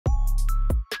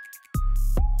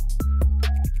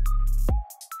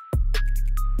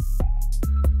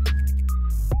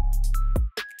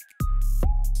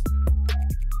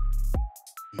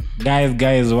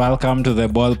Guys, welcome to the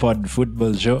BallPod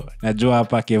football show. Najua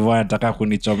hapa Kevo anataka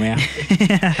kunichomea.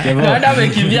 Kevo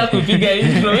amekimbia kupiga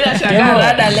intro. Bila shaka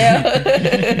rada leo.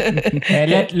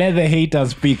 Let the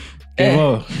haters speak.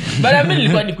 Kevo. But I mean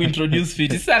nilikuwa ni kuintroduce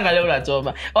fit. Sasa leo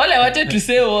unachoma. All I wanted to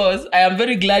say was I am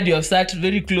very glad you have sat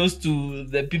very close to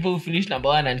the people who finished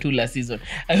number 1 and 2 last season.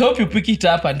 I hope you pick it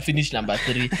up and finish number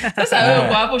 3. Sasa wewe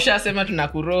kwa hapo ushasema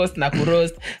tunakuroast.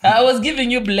 I was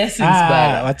giving you blessings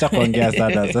bana. Wacha kuongea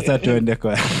sana. Sasa tuende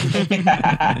kwa.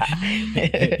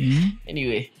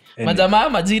 Anyway,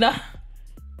 majina?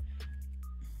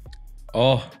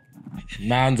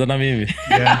 Naanza na mimi.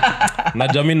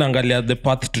 Najua mimi naangalia the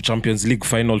path to Champions League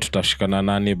final tutashikana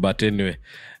nani, but anyway.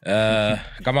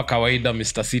 Kama kawaida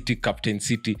Mr. City, Captain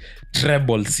City,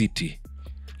 Treble City.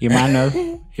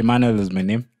 Emmanuel is my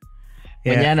name.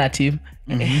 Manyana team.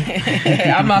 I'm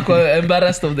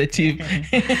embarrassed of the team.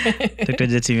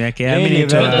 Tutoje team yake.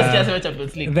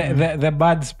 The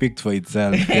bad speaks for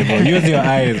itself. Use your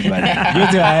eyes, man.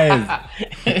 Use your eyes.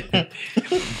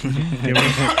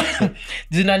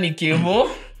 Jina ni Kevo.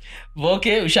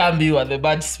 Voke ushaambiwa the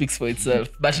badge speaks for itself.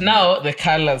 But now the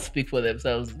colors speak for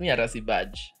themselves. Me arasi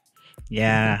badge.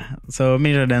 Yeah. So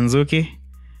me Danzuki.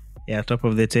 Yeah, top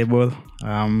of the table.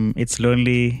 It's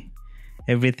lonely.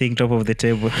 Everything top of the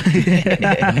table.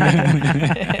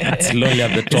 It's lonely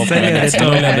at the top. It's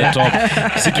lonely at the top.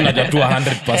 Si tunajua tu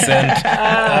 100%.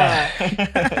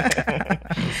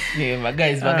 Yeah, my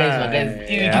guys.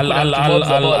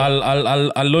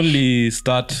 I'll only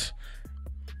start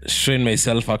showing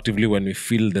myself actively when we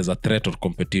feel there's a threat or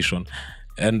competition.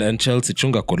 And Chelsea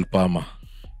chunga Kolpama.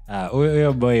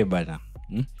 Uyo boy bana.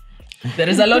 There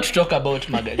is a lot to talk about,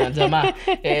 Magajama.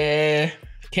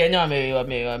 Kenya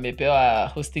wamepewa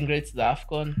hosting rates za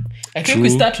AFCON. I think we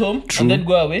start home and then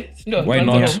go away. No,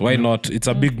 why not? It's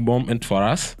a big moment for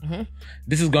us.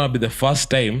 This is going to be the first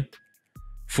time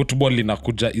football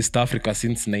inakuja East Africa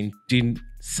since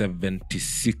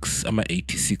 1976 ama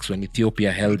 86 when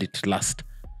Ethiopia held it last.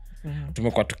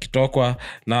 Tumekuwa tukitokwa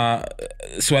na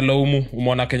swalaumu,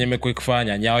 umeona Kenya imekuwa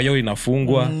ikifanya nyayo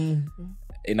inafungwa.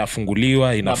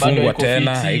 Inafunguliwa, inafungwa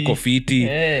tena, haiko fiti.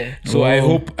 So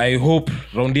I hope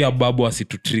raundi ya babu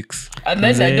asitu tricks. And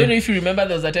then I don't know if you remember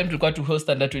there was a time tulikuwa to host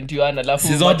under 21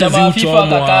 alafu zote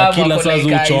ziuchomwa kila saa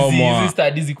ziuchomwa. Hizi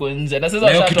studies ziko nje. Na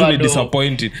sasa leo kitu ni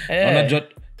disappointed. Unajua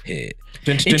it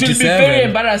will be very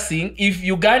embarrassing if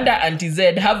Uganda and TZ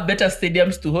have better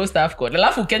stadiums to host AFCON.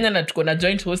 Alafu Kenya na tuko na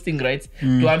joint hosting rights.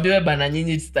 Tuambiwe bana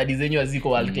nyinyi studies zenyu haziko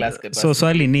world class capacity. So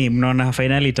swali ni mnaona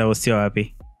finali itahostiwa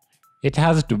wapi? It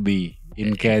has to be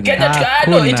in Kenya. It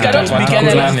cannot be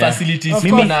Kenya's facilities.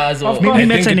 Mimi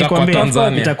mecha nikwambia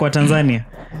itakuwa Tanzania.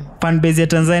 Fan base ya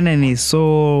Tanzania ni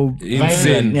so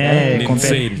insane.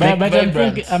 But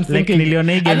I'm thinking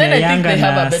niliona hige na Yanga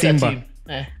na Simba.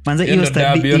 Manze hiyo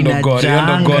stadi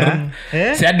inajanga.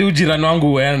 Si hadi ujirani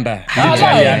wangu uenda.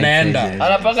 Anaenda.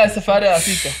 Anapanga safari ya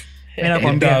Afrika. Mimi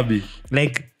nakwambia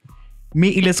like mi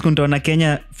ile siku nitaona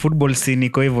Kenya football scene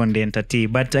iko hivyo ndio entertain,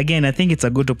 but again I think it's a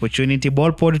good opportunity.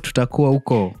 BallPod tutakuwa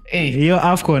huko hiyo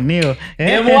AFCON hiyo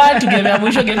game 1 to game ya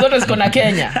mwisho, game zote ziko na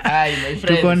Kenya. Ai my friends,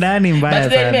 tuko ndani mbaya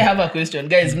but sana. But then I have a question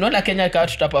guys, mnaona Kenya kaa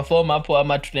tutaperform hapo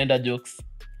ama tunaenda jokes?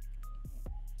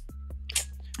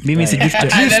 Mimi sijui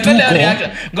at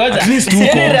least tuko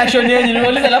reaction yenu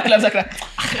niuliza la club sakra.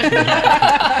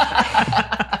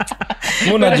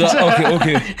 Unajua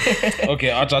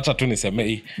okay acha tu niseme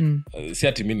hii. Si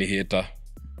ati mimi ni hater.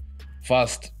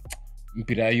 First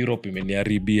mpira ya Europe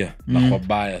imeniharibia na kwa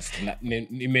bias na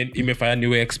imefanya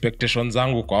niwe expectations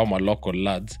zangu kwa hao local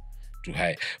lads too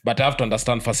high, but I have to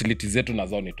understand facilities zetu na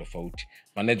zao ni tofauti,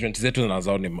 management zetu na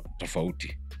zao ni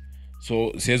tofauti,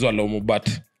 so siwezi walaumu, but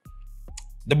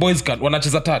the boys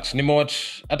wanacheza touch. Nimewatch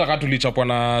hata kama tulichapwa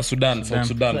na South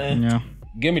Sudan. Yeah.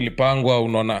 Game ilipangwa,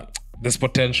 unaona there's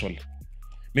potential.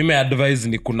 Mimi advise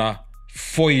ni kuna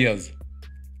 4 years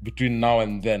between now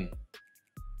and then.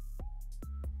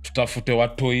 Tutafute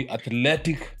watoi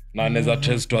athletic na anaweza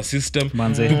change to a system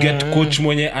to get coach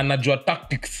mwenye anajua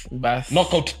tactics,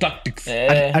 knockout tactics.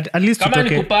 At least kama ni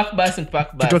kupack basi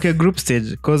pack basi tutoke group stage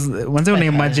because wanze una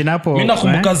imagine hapo. Mimi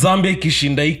nakumbuka Zambia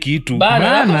ikishinda hii kitu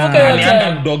bana,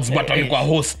 nakumbuka dogs but walikuwa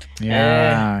host.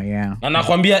 Yeah. Na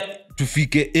nakwambia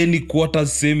tufike any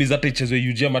quarters semi hata ichezwe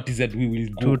UG ama TZ we will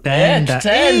go. Tutaenda.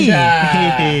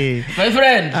 My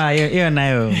friend. Hiyo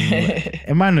nayo.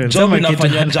 Emmanuel job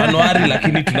inafanywa January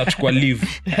lakini tunachukua leave.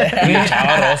 Ni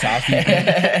charo safi.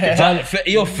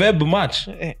 Hiyo Feb match.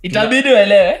 Itabidi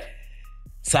uelewe.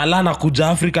 Salah na kuja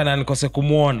Afrika na nikose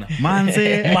kumuona.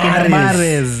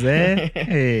 Mahrez.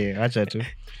 Acha tu.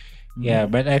 Yeah,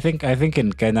 but I think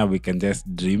in Kenya we can just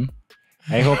dream.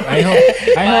 I hope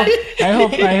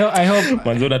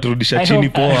Manzo naturudisha chini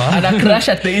poa. And a crash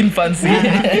at the infancy.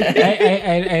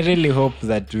 I really hope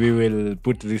that we will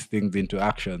put these things into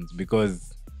actions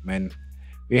because man,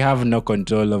 we have no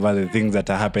control over the things that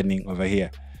are happening over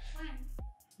here.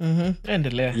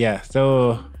 Endelea. Yeah,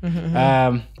 so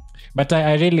but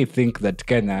I really think that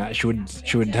Kenya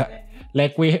should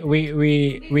like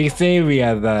we say we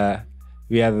are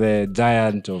the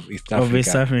giant of East Africa. Of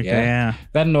East Africa, yeah.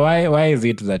 Then why is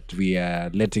it that we are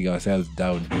letting ourselves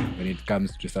down when it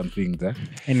comes to some things?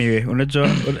 Anyway, unajua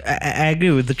I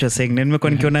agree with what you're saying.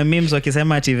 Nimekuwa nikiona memes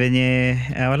wakisema ati venye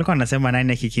walikuwa wanasema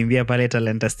nani akikimbia pale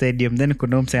Talanta Stadium, then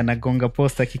kuna mse anagonga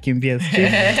posta akikimbia.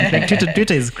 Like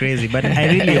Twitter is crazy, but I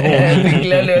really hope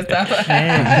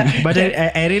but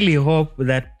I really hope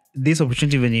that this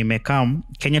opportunity when you may come,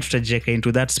 Kenya tutajeka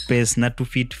into that space na to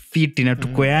fit na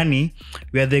tukoyani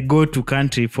we are the go-to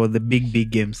country for the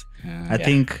big games. I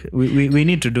think we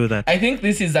need to do that. I think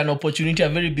this is an opportunity, a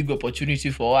very big opportunity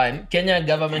for one. Kenya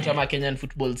government ama Kenyan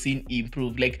football scene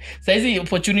improve. Like saizi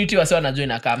opportunity wase wanajua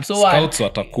ina come. So scouts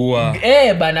watakuwa.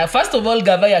 Bana, first of all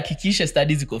gava hakikishe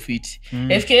studies ziko fit.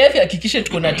 FKF hakikishe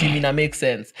tuko na team ina make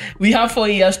sense. We have 4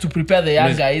 years to prepare the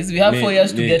young guys. We have 4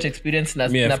 years to get experience na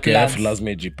plans. FKF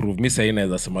lazima improve. Mimi sasa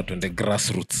inaweza sema tuende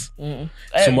grassroots.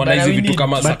 So mwana hizi vitu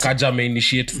kama Sakaja may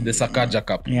initiate the Sakaja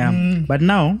Cup. Yeah. But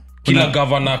now kila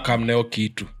governor kamneo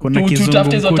kitu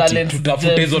tutafute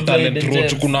hizo talent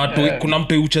roach. Kuna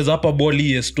mtu ucheza hapa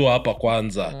boli yesto hapa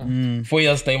kwanza 4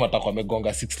 years time atakuwa amegonga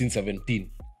 16 17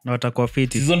 na watakuwa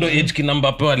fit. Hizo ndo age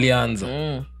kinamba pe alianza.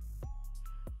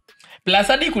 Plus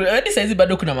hadi saizi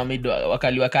bado kuna mamido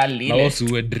wakali ile. Na wasi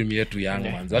uwe dream yetu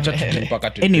young manzi. Acha tutu mpaka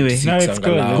 26. Anyway,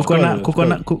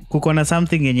 kukona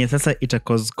something yenye sasa ita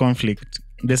cause conflict.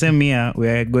 The same year we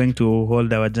are going to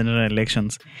hold our general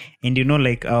elections, and you know,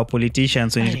 like our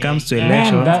politicians, when it comes to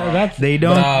elections, they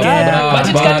don't but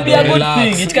it can be a good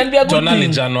thing. It can be a good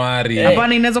thing. January.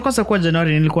 Hapana, inaweza kosa kwa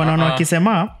January. Nilikuwa naona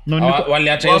wakisema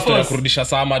waliacha history ya kurudisha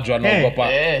sama jua naogopa.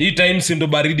 Hii time si ndo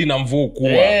baridi na mvua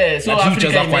kuwa. So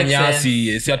tucheza kwa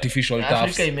nyasi, si artificial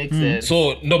turf.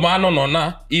 So ndo maana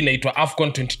unaona hii inaitwa AFCON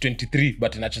 2023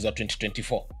 but inachezwa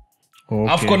 2024.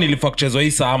 AFCON ilifaa kuchezwa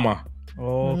hii sama.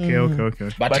 Okay.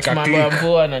 But mambo ya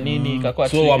mvua na nini ikakuwa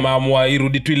so wameamua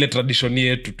irudi tu ile tradition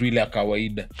yetu tu ile ya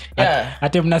kawaida.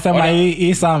 Ati mnasema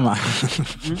hii sama.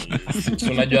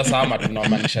 Unajua sama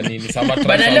tunamaanisha nini? Sama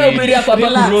bana leo ubiri hapa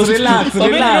roast.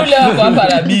 Ubiri leo hapa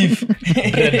la beef.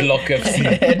 Dreadlock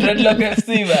FC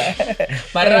ba.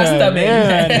 Marasta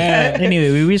man.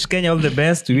 Anyway, we wish Kenya all the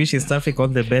best. We wish East Africa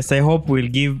all the best. I hope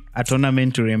we'll give a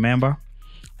tournament to remember.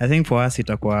 I think for us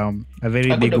itakuwa a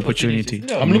very big opportunity.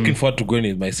 I'm looking forward to going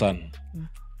with my son.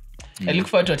 I look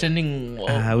forward to attending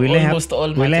almost all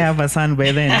matches. Will I have a son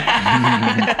by then?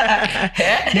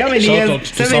 How many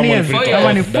years? 7 years. How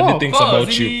many thinks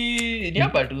about you?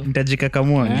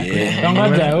 Nitajikakamua.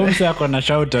 Ngoja umse ako na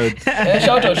shout out.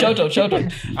 Shout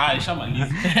out. Ishamaliza.